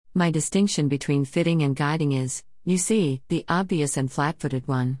My distinction between fitting and guiding is, you see, the obvious and flat-footed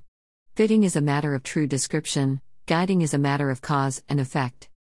one. Fitting is a matter of true description, guiding is a matter of cause and effect.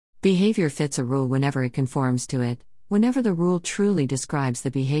 Behavior fits a rule whenever it conforms to it, whenever the rule truly describes the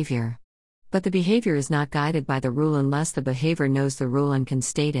behavior. But the behavior is not guided by the rule unless the behavior knows the rule and can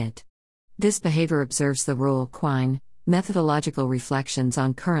state it. This behavior observes the rule. Quine, Methodological Reflections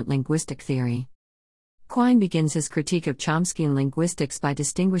on Current Linguistic Theory. Quine begins his critique of Chomskyan linguistics by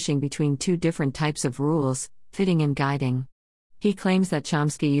distinguishing between two different types of rules, fitting and guiding. He claims that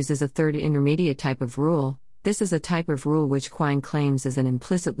Chomsky uses a third intermediate type of rule. This is a type of rule which Quine claims is an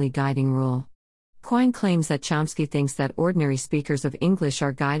implicitly guiding rule. Quine claims that Chomsky thinks that ordinary speakers of English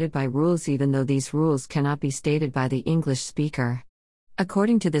are guided by rules even though these rules cannot be stated by the English speaker.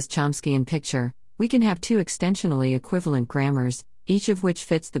 According to this Chomskyan picture, we can have two extensionally equivalent grammars, each of which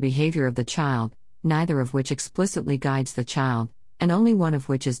fits the behavior of the child, neither of which explicitly guides the child, and only one of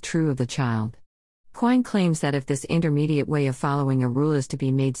which is true of the child. Quine claims that if this intermediate way of following a rule is to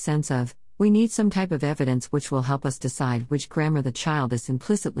be made sense of, we need some type of evidence which will help us decide which grammar the child is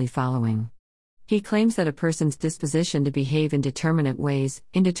implicitly following. He claims that a person's disposition to behave in determinate ways,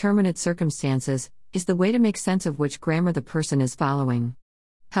 in determinate circumstances, is the way to make sense of which grammar the person is following.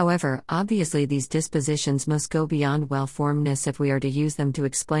 However, obviously these dispositions must go beyond well-formedness if we are to use them to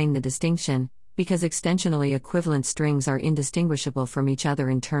explain the distinction, because extensionally equivalent strings are indistinguishable from each other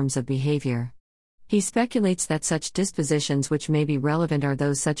in terms of behavior. He speculates that such dispositions which may be relevant are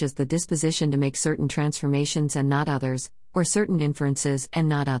those such as the disposition to make certain transformations and not others, or certain inferences and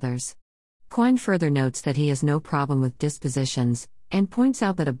not others. Quine further notes that he has no problem with dispositions, and points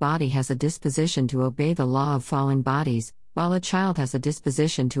out that a body has a disposition to obey the law of falling bodies, while a child has a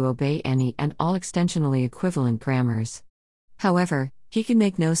disposition to obey any and all extensionally equivalent grammars. However, he can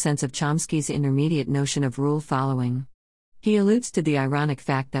make no sense of Chomsky's intermediate notion of rule following. He alludes to the ironic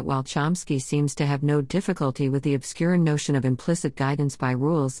fact that while Chomsky seems to have no difficulty with the obscure notion of implicit guidance by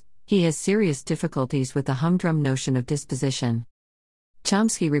rules, he has serious difficulties with the humdrum notion of disposition.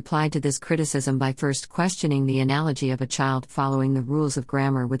 Chomsky replied to this criticism by first questioning the analogy of a child following the rules of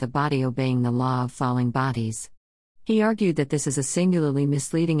grammar with a body obeying the law of falling bodies. He argued that this is a singularly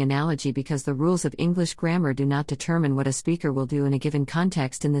misleading analogy because the rules of English grammar do not determine what a speaker will do in a given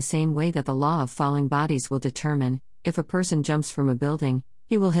context in the same way that the law of falling bodies will determine, if a person jumps from a building,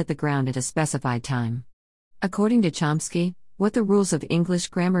 he will hit the ground at a specified time. According to Chomsky, what the rules of English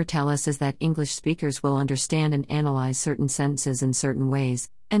grammar tell us is that English speakers will understand and analyze certain sentences in certain ways,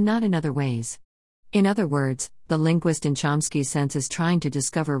 and not in other ways. In other words, the linguist in Chomsky's sense is trying to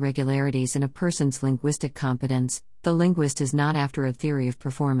discover regularities in a person's linguistic competence. The linguist is not after a theory of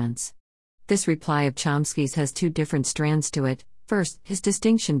performance. This reply of Chomsky's has two different strands to it. First, his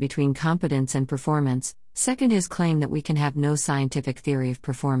distinction between competence and performance. Second, his claim that we can have no scientific theory of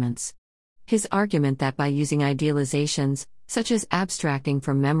performance. His argument that by using idealizations, such as abstracting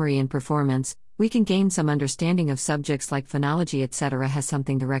from memory and performance, we can gain some understanding of subjects like phonology etc. has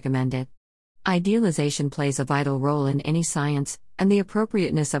something to recommend it. Idealization plays a vital role in any science, and the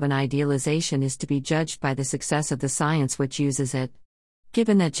appropriateness of an idealization is to be judged by the success of the science which uses it.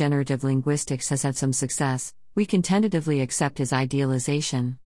 Given that generative linguistics has had some success, we can tentatively accept his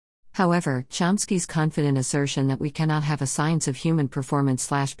idealization. However, Chomsky's confident assertion that we cannot have a science of human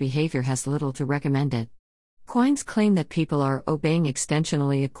performance/behavior has little to recommend it. Quine's claim that people are obeying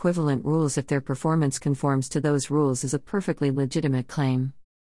extensionally equivalent rules if their performance conforms to those rules is a perfectly legitimate claim.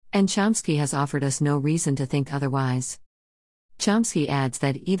 And Chomsky has offered us no reason to think otherwise. Chomsky adds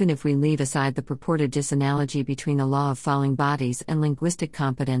that even if we leave aside the purported disanalogy between the law of falling bodies and linguistic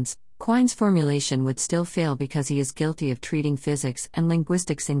competence, Quine's formulation would still fail because he is guilty of treating physics and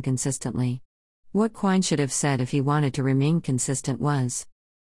linguistics inconsistently. What Quine should have said if he wanted to remain consistent was: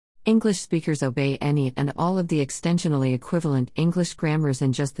 English speakers obey any and all of the extensionally equivalent English grammars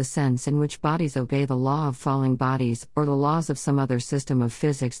in just the sense in which bodies obey the law of falling bodies or the laws of some other system of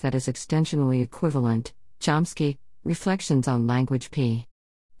physics that is extensionally equivalent. Chomsky, Reflections on Language p.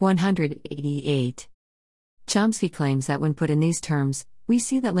 188. Chomsky claims that when put in these terms, we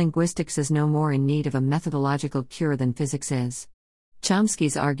see that linguistics is no more in need of a methodological cure than physics is.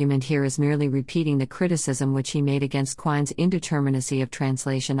 Chomsky's argument here is merely repeating the criticism which he made against Quine's indeterminacy of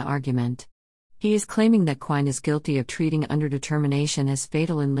translation argument. He is claiming that Quine is guilty of treating underdetermination as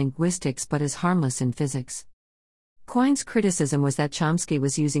fatal in linguistics but as harmless in physics. Quine's criticism was that Chomsky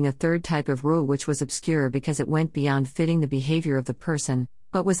was using a third type of rule which was obscure because it went beyond fitting the behavior of the person,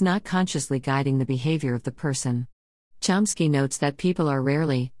 but was not consciously guiding the behavior of the person. Chomsky notes that people are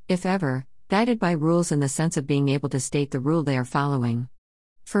rarely, if ever, guided by rules in the sense of being able to state the rule they are following.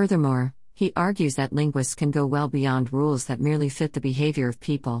 Furthermore, he argues that linguists can go well beyond rules that merely fit the behavior of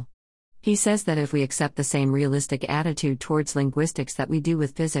people. He says that if we accept the same realistic attitude towards linguistics that we do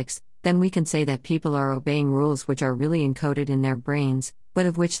with physics, then we can say that people are obeying rules which are really encoded in their brains, but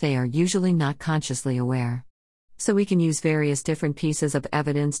of which they are usually not consciously aware. So we can use various different pieces of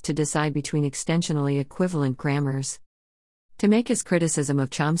evidence to decide between extensionally equivalent grammars. To make his criticism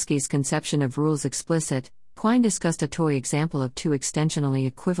of Chomsky's conception of rules explicit, Quine discussed a toy example of two extensionally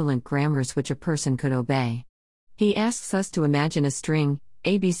equivalent grammars which a person could obey. He asks us to imagine a string,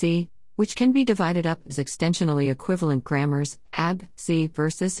 ABC, which can be divided up as extensionally equivalent grammars, AB-C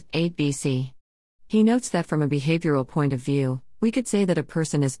versus ABC. He notes that from a behavioral point of view, we could say that a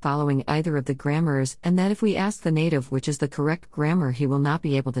person is following either of the grammars and that if we ask the native which is the correct grammar, he will not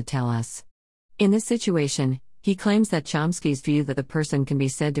be able to tell us. In this situation, he claims that Chomsky's view that the person can be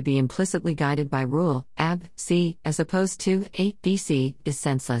said to be implicitly guided by rule, AB-C, as opposed to ABC, is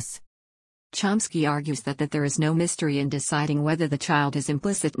senseless. Chomsky argues that there is no mystery in deciding whether the child is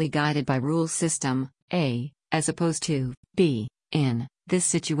implicitly guided by rule system, A, as opposed to B. In this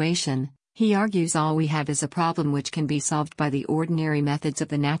situation, he argues all we have is a problem which can be solved by the ordinary methods of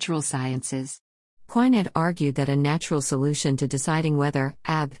the natural sciences. Quine had argued that a natural solution to deciding whether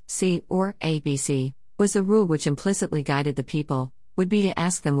AB-C or ABC was a rule which implicitly guided the people, would be to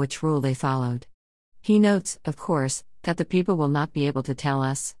ask them which rule they followed. He notes, of course, that the people will not be able to tell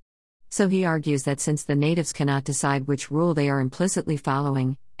us. So he argues that since the natives cannot decide which rule they are implicitly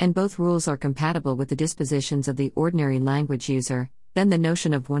following, and both rules are compatible with the dispositions of the ordinary language user, then the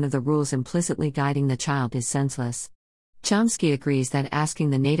notion of one of the rules implicitly guiding the child is senseless. Chomsky agrees that asking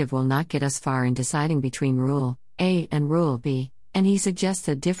the native will not get us far in deciding between rule A and rule B, and he suggests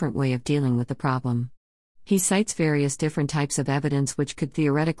a different way of dealing with the problem. He cites various different types of evidence which could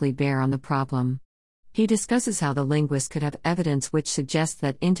theoretically bear on the problem. He discusses how the linguist could have evidence which suggests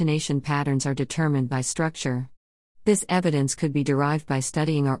that intonation patterns are determined by structure. This evidence could be derived by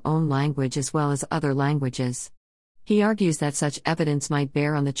studying our own language as well as other languages. He argues that such evidence might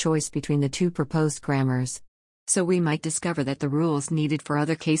bear on the choice between the two proposed grammars. So we might discover that the rules needed for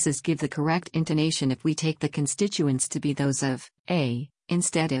other cases give the correct intonation if we take the constituents to be those of A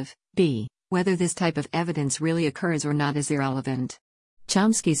instead of B. Whether this type of evidence really occurs or not is irrelevant.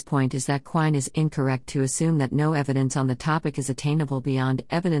 Chomsky's point is that Quine is incorrect to assume that no evidence on the topic is attainable beyond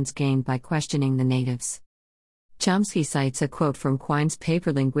evidence gained by questioning the natives. Chomsky cites a quote from Quine's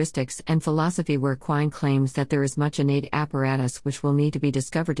paper Linguistics and Philosophy where Quine claims that there is much innate apparatus which will need to be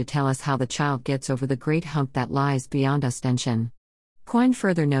discovered to tell us how the child gets over the great hump that lies beyond ostension. Quine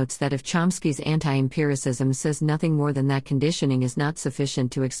further notes that if Chomsky's anti-empiricism says nothing more than that conditioning is not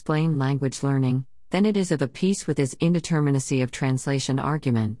sufficient to explain language learning, then it is of a piece with his indeterminacy of translation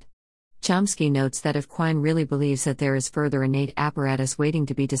argument. Chomsky notes that if Quine really believes that there is further innate apparatus waiting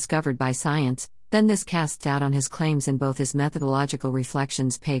to be discovered by science, then this casts doubt on his claims in both his Methodological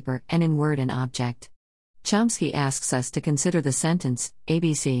Reflections paper and in Word and Object. Chomsky asks us to consider the sentence,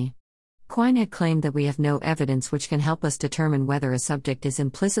 ABC. Quine had claimed that we have no evidence which can help us determine whether a subject is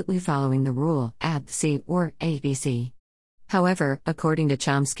implicitly following the rule AB-C or ABC. However, according to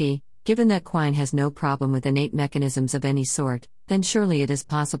Chomsky, given that Quine has no problem with innate mechanisms of any sort, then surely it is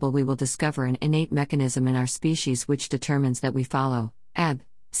possible we will discover an innate mechanism in our species which determines that we follow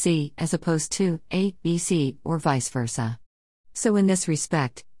AB-C as opposed to ABC or vice versa. So in this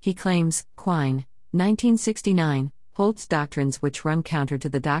respect, he claims, Quine, 1969, holds doctrines which run counter to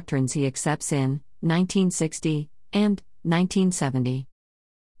the doctrines he accepts in 1960 and 1970.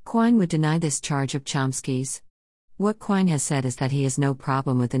 Quine would deny this charge of Chomsky's. What Quine has said is that he has no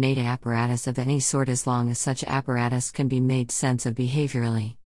problem with innate apparatus of any sort as long as such apparatus can be made sense of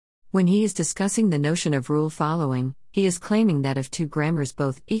behaviorally. When he is discussing the notion of rule following, he is claiming that if two grammars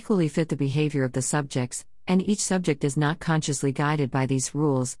both equally fit the behavior of the subjects, and each subject is not consciously guided by these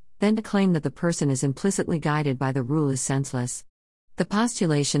rules, then to claim that the person is implicitly guided by the rule is senseless. The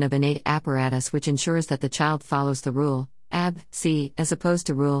postulation of innate apparatus which ensures that the child follows the rule, AB-C, as opposed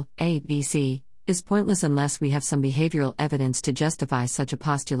to rule, ABC, is pointless unless we have some behavioral evidence to justify such a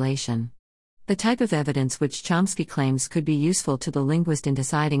postulation. The type of evidence which Chomsky claims could be useful to the linguist in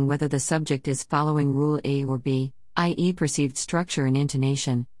deciding whether the subject is following rule A or B, i.e., perceived structure and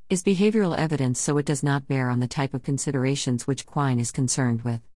intonation, is behavioral evidence, so it does not bear on the type of considerations which Quine is concerned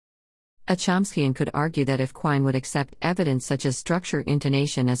with. A Chomskyan could argue that if Quine would accept evidence such as structure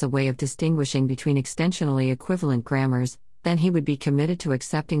intonation as a way of distinguishing between extensionally equivalent grammars, then he would be committed to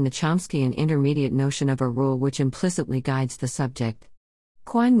accepting the Chomskyan intermediate notion of a rule which implicitly guides the subject.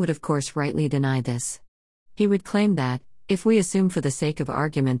 Quine would of course rightly deny this. He would claim that, if we assume for the sake of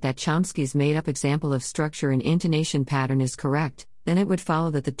argument that Chomsky's made-up example of structure and intonation pattern is correct, then it would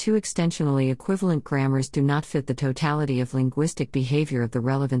follow that the two extensionally equivalent grammars do not fit the totality of linguistic behavior of the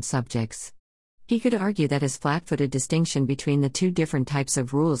relevant subjects. He could argue that his flat-footed distinction between the two different types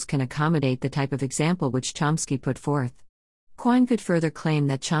of rules can accommodate the type of example which Chomsky put forth. Quine could further claim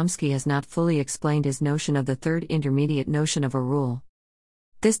that Chomsky has not fully explained his notion of the third intermediate notion of a rule.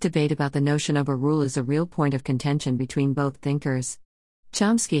 This debate about the notion of a rule is a real point of contention between both thinkers.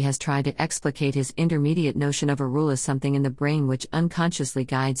 Chomsky has tried to explicate his intermediate notion of a rule as something in the brain which unconsciously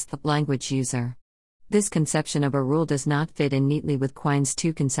guides the language user. This conception of a rule does not fit in neatly with Quine's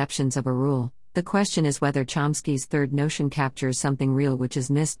two conceptions of a rule. The question is whether Chomsky's third notion captures something real which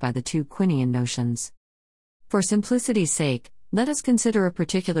is missed by the two Quinean notions. For simplicity's sake, let us consider a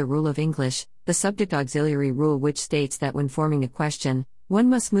particular rule of English, the subject auxiliary rule, which states that when forming a question, one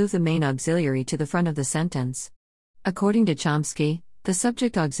must move the main auxiliary to the front of the sentence. According to Chomsky, the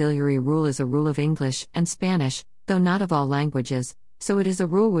subject auxiliary rule is a rule of English and Spanish, though not of all languages, so it is a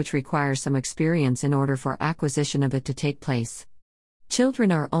rule which requires some experience in order for acquisition of it to take place.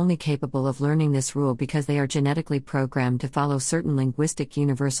 Children are only capable of learning this rule because they are genetically programmed to follow certain linguistic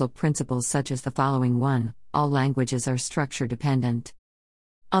universal principles such as the following one: all languages are structure dependent.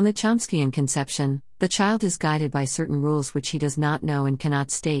 On the Chomskyan conception, the child is guided by certain rules which he does not know and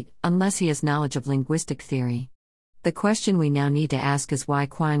cannot state, unless he has knowledge of linguistic theory. The question we now need to ask is why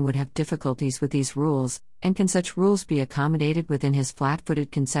Quine would have difficulties with these rules, and can such rules be accommodated within his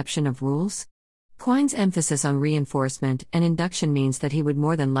flat-footed conception of rules? Quine's emphasis on reinforcement and induction means that he would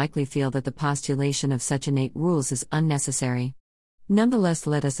more than likely feel that the postulation of such innate rules is unnecessary. Nonetheless,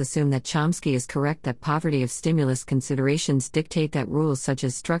 let us assume that Chomsky is correct that poverty of stimulus considerations dictate that rules such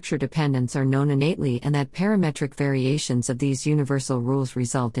as structure dependence are known innately and that parametric variations of these universal rules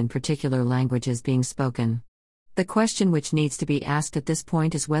result in particular languages being spoken. The question which needs to be asked at this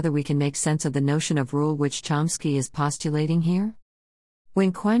point is whether we can make sense of the notion of rule which Chomsky is postulating here.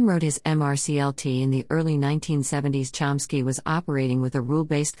 When Quine wrote his MRCLT in the early 1970s, Chomsky was operating with a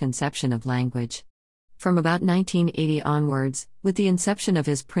rule-based conception of language. From about 1980 onwards, with the inception of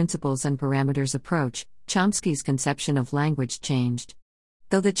his principles and parameters approach, Chomsky's conception of language changed.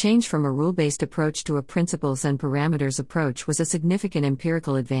 Though the change from a rule-based approach to a principles and parameters approach was a significant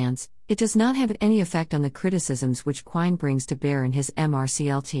empirical advance, it does not have any effect on the criticisms which Quine brings to bear in his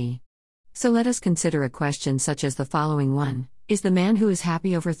MRCLT. So let us consider a question such as the following one: is the man who is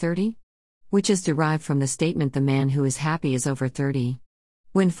happy over 30? Which is derived from the statement the man who is happy is over 30.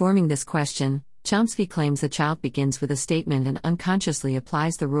 When forming this question, Chomsky claims the child begins with a statement and unconsciously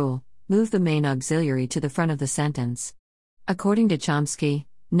applies the rule, move the main auxiliary to the front of the sentence. According to Chomsky,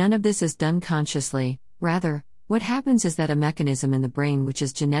 none of this is done consciously. Rather, what happens is that a mechanism in the brain which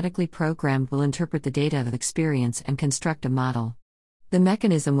is genetically programmed will interpret the data of experience and construct a model. The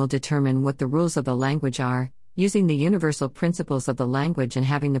mechanism will determine what the rules of the language are, using the universal principles of the language and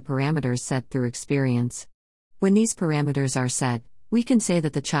having the parameters set through experience. When these parameters are set, we can say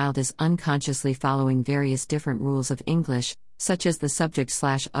that the child is unconsciously following various different rules of English, such as the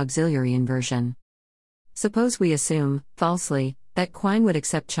subject/auxiliary inversion. Suppose we assume, falsely, that Quine would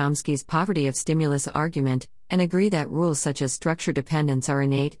accept Chomsky's poverty of stimulus argument, and agree that rules such as structure dependence are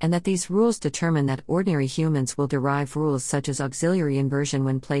innate and that these rules determine that ordinary humans will derive rules such as auxiliary inversion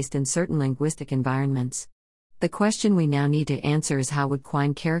when placed in certain linguistic environments. The question we now need to answer is how would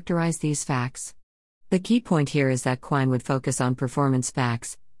Quine characterize these facts? The key point here is that Quine would focus on performance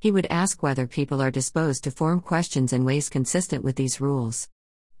facts. He would ask whether people are disposed to form questions in ways consistent with these rules.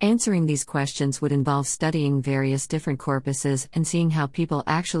 Answering these questions would involve studying various different corpuses and seeing how people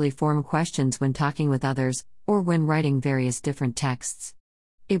actually form questions when talking with others, or when writing various different texts.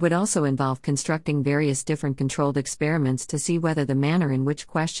 It would also involve constructing various different controlled experiments to see whether the manner in which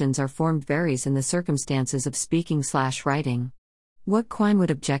questions are formed varies in the circumstances of speaking/writing. What Quine would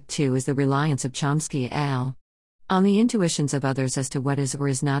object to is the reliance of Chomsky et al. On the intuitions of others as to what is or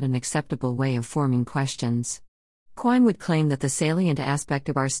is not an acceptable way of forming questions. Quine would claim that the salient aspect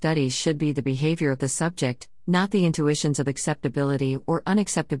of our studies should be the behavior of the subject, not the intuitions of acceptability or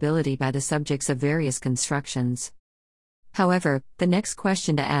unacceptability by the subjects of various constructions. However, the next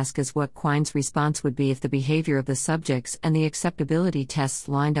question to ask is what Quine's response would be if the behavior of the subjects and the acceptability tests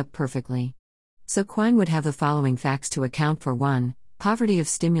lined up perfectly. So Quine would have the following facts to account for: 1. Poverty of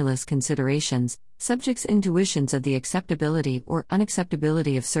stimulus considerations, subjects' intuitions of the acceptability or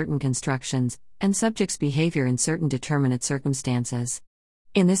unacceptability of certain constructions, and subjects' behavior in certain determinate circumstances.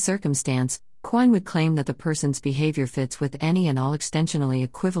 In this circumstance, Quine would claim that the person's behavior fits with any and all extensionally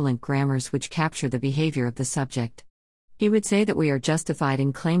equivalent grammars which capture the behavior of the subject. He would say that we are justified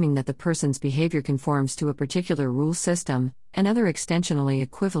in claiming that the person's behavior conforms to a particular rule system, and other extensionally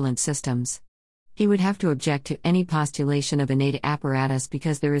equivalent systems. He would have to object to any postulation of innate apparatus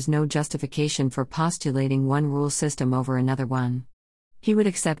because there is no justification for postulating one rule system over another one. He would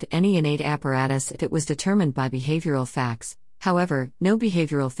accept any innate apparatus if it was determined by behavioral facts. However, no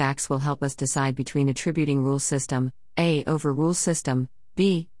behavioral facts will help us decide between attributing rule system A over rule system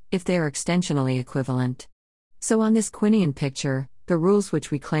B if they are extensionally equivalent. So on this Quinian picture, the rules which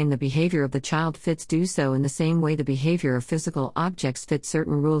we claim the behavior of the child fits do so in the same way the behavior of physical objects fits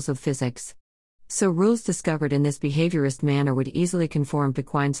certain rules of physics. So rules discovered in this behaviorist manner would easily conform to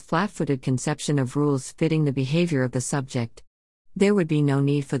Quine's flat-footed conception of rules fitting the behavior of the subject. There would be no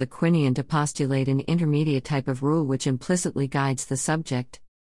need for the Quinian to postulate an intermediate type of rule which implicitly guides the subject.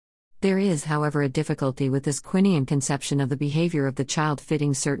 There is, however, a difficulty with this Quinian conception of the behavior of the child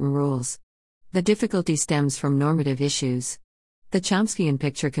fitting certain rules. The difficulty stems from normative issues. The Chomskyan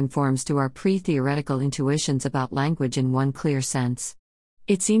picture conforms to our pre-theoretical intuitions about language in one clear sense.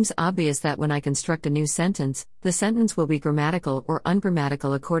 It seems obvious that when I construct a new sentence, the sentence will be grammatical or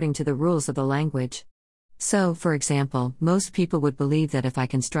ungrammatical according to the rules of the language. So, for example, most people would believe that if I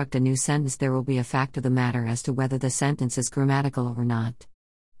construct a new sentence there will be a fact of the matter as to whether the sentence is grammatical or not.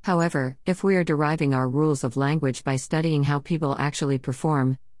 However, if we are deriving our rules of language by studying how people actually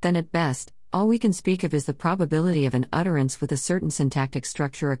perform, then at best, all we can speak of is the probability of an utterance with a certain syntactic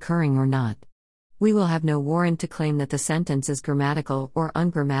structure occurring or not. We will have no warrant to claim that the sentence is grammatical or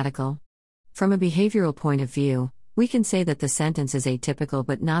ungrammatical. From a behavioral point of view, we can say that the sentence is atypical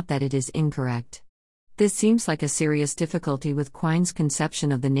but not that it is incorrect. This seems like a serious difficulty with Quine's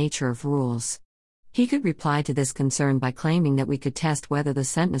conception of the nature of rules. He could reply to this concern by claiming that we could test whether the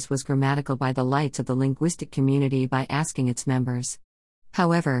sentence was grammatical by the lights of the linguistic community by asking its members.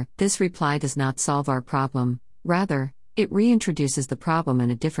 However, this reply does not solve our problem, rather, it reintroduces the problem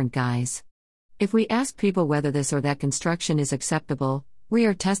in a different guise. If we ask people whether this or that construction is acceptable, we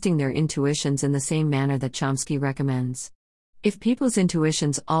are testing their intuitions in the same manner that Chomsky recommends. If people's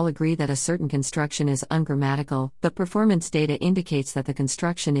intuitions all agree that a certain construction is ungrammatical, but performance data indicates that the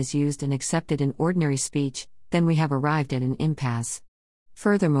construction is used and accepted in ordinary speech, then we have arrived at an impasse.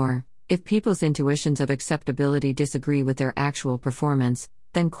 Furthermore, if people's intuitions of acceptability disagree with their actual performance,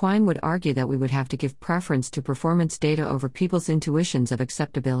 then Quine would argue that we would have to give preference to performance data over people's intuitions of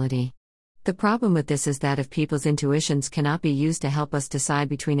acceptability. The problem with this is that if people's intuitions cannot be used to help us decide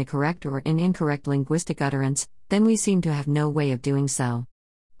between a correct or an incorrect linguistic utterance, then we seem to have no way of doing so.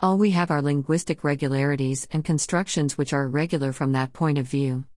 All we have are linguistic regularities and constructions which are irregular from that point of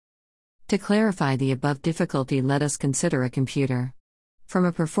view. To clarify the above difficulty, let us consider a computer. From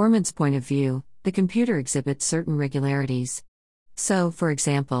a performance point of view, the computer exhibits certain regularities. So, for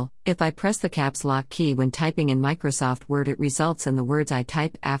example, if I press the caps lock key when typing in Microsoft Word, it results in the words I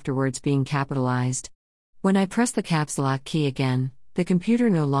type afterwards being capitalized. When I press the caps lock key again, the computer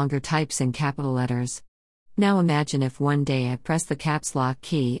no longer types in capital letters. Now imagine if one day I press the caps lock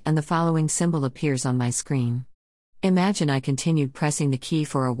key and the following symbol appears on my screen. Imagine I continued pressing the key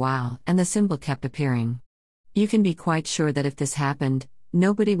for a while and the symbol kept appearing. You can be quite sure that if this happened,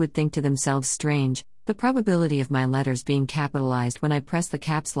 nobody would think to themselves, strange, the probability of my letters being capitalized when I press the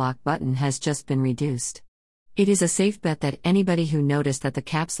caps lock button has just been reduced. It is a safe bet that anybody who noticed that the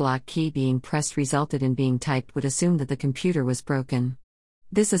caps lock key being pressed resulted in being typed would assume that the computer was broken.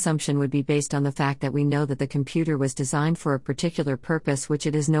 This assumption would be based on the fact that we know that the computer was designed for a particular purpose which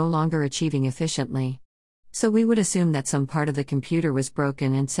it is no longer achieving efficiently. So we would assume that some part of the computer was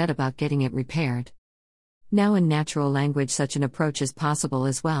broken and set about getting it repaired. Now in natural language such an approach is possible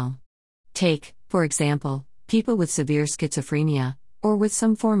as well. Take, for example, people with severe schizophrenia, or with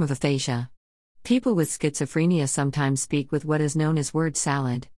some form of aphasia. People with schizophrenia sometimes speak with what is known as word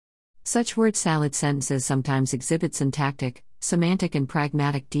salad. Such word salad sentences sometimes exhibit syntactic, semantic and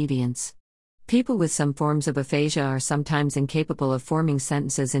pragmatic deviance. People with some forms of aphasia are sometimes incapable of forming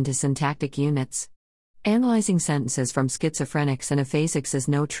sentences into syntactic units. Analyzing sentences from schizophrenics and aphasics is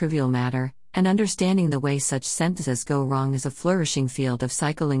no trivial matter, and understanding the way such sentences go wrong is a flourishing field of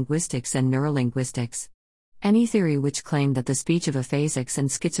psycholinguistics and neurolinguistics. Any theory which claimed that the speech of aphasics and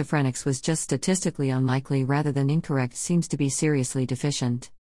schizophrenics was just statistically unlikely rather than incorrect seems to be seriously deficient.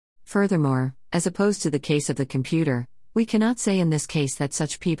 Furthermore, as opposed to the case of the computer, we cannot say in this case that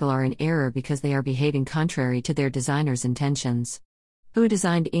such people are in error because they are behaving contrary to their designer's intentions. Who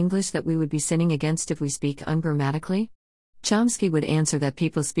designed English that we would be sinning against if we speak ungrammatically? Chomsky would answer that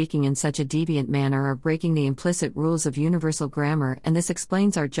people speaking in such a deviant manner are breaking the implicit rules of universal grammar, and this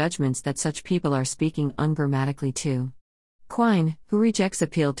explains our judgments that such people are speaking ungrammatically too. Quine, who rejects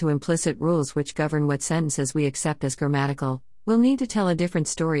appeal to implicit rules which govern what sentences we accept as grammatical, will need to tell a different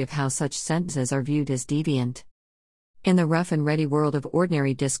story of how such sentences are viewed as deviant. In the rough and ready world of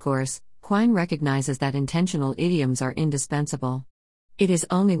ordinary discourse, Quine recognizes that intentional idioms are indispensable. It is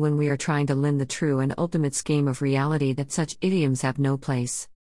only when we are trying to limn the true and ultimate scheme of reality that such idioms have no place.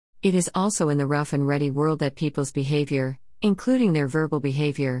 It is also in the rough and ready world that people's behavior, including their verbal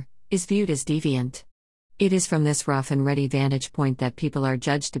behavior, is viewed as deviant. It is from this rough and ready vantage point that people are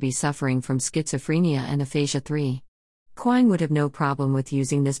judged to be suffering from schizophrenia and aphasia 3. Quine would have no problem with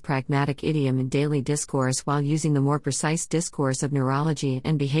using this pragmatic idiom in daily discourse while using the more precise discourse of neurology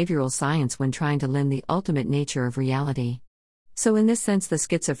and behavioral science when trying to limn the ultimate nature of reality. So in this sense the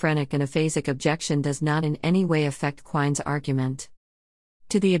schizophrenic and aphasic objection does not in any way affect Quine's argument.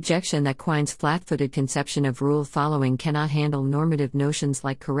 To the objection that Quine's flat-footed conception of rule following cannot handle normative notions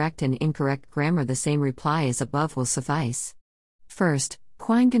like correct and incorrect grammar, the same reply as above will suffice. First,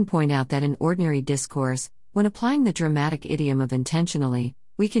 Quine can point out that in ordinary discourse, when applying the dramatic idiom of intentionally,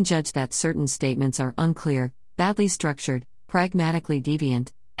 we can judge that certain statements are unclear, badly structured, pragmatically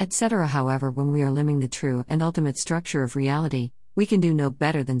deviant, etc. However, when we are limbing the true and ultimate structure of reality, we can do no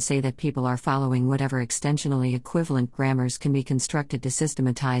better than say that people are following whatever extensionally equivalent grammars can be constructed to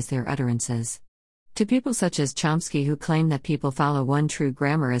systematize their utterances. To people such as Chomsky who claim that people follow one true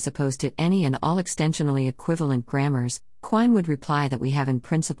grammar as opposed to any and all extensionally equivalent grammars, Quine would reply that we have in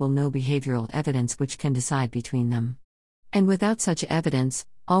principle no behavioral evidence which can decide between them. And without such evidence,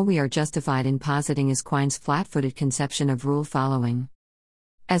 all we are justified in positing is Quine's flat-footed conception of rule following.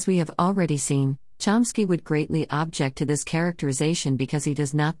 As we have already seen, Chomsky would greatly object to this characterization because he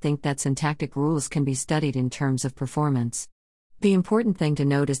does not think that syntactic rules can be studied in terms of performance. The important thing to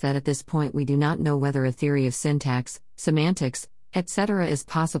note is that at this point we do not know whether a theory of syntax, semantics, etc. is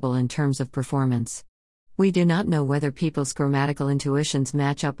possible in terms of performance. We do not know whether people's grammatical intuitions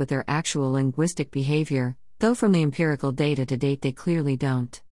match up with their actual linguistic behavior, though from the empirical data to date they clearly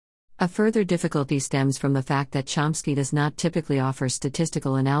don't. A further difficulty stems from the fact that Chomsky does not typically offer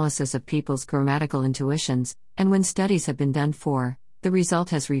statistical analysis of people's grammatical intuitions, and when studies have been done for, the result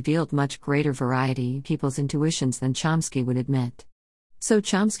has revealed much greater variety in people's intuitions than Chomsky would admit. So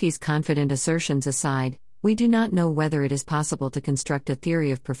Chomsky's confident assertions aside, we do not know whether it is possible to construct a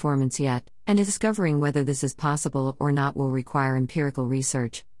theory of performance yet, and discovering whether this is possible or not will require empirical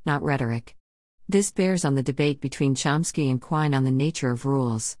research, not rhetoric. This bears on the debate between Chomsky and Quine on the nature of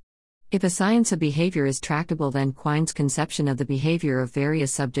rules. If a science of behavior is tractable, then Quine's conception of the behavior of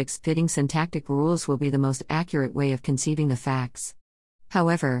various subjects fitting syntactic rules will be the most accurate way of conceiving the facts.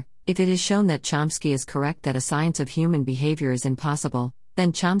 However, if it is shown that Chomsky is correct that a science of human behavior is impossible,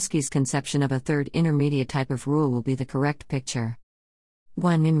 then Chomsky's conception of a third intermediate type of rule will be the correct picture.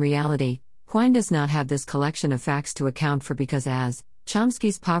 1. In reality, Quine does not have this collection of facts to account for because as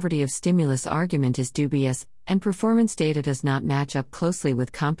Chomsky's poverty of stimulus argument is dubious, and performance data does not match up closely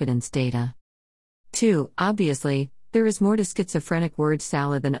with competence data. 2. Obviously, there is more to schizophrenic word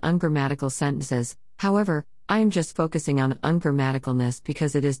salad than ungrammatical sentences. However, I am just focusing on ungrammaticalness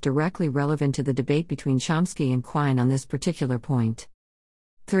because it is directly relevant to the debate between Chomsky and Quine on this particular point.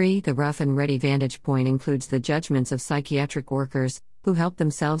 3. The rough and ready vantage point includes the judgments of psychiatric workers, who help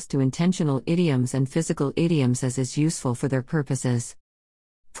themselves to intentional idioms and physical idioms as is useful for their purposes.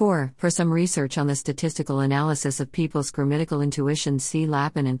 4. For some research on the statistical analysis of people's grammatical intuitions, see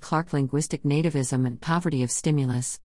Lapin and Clark, Linguistic Nativism and Poverty of Stimulus.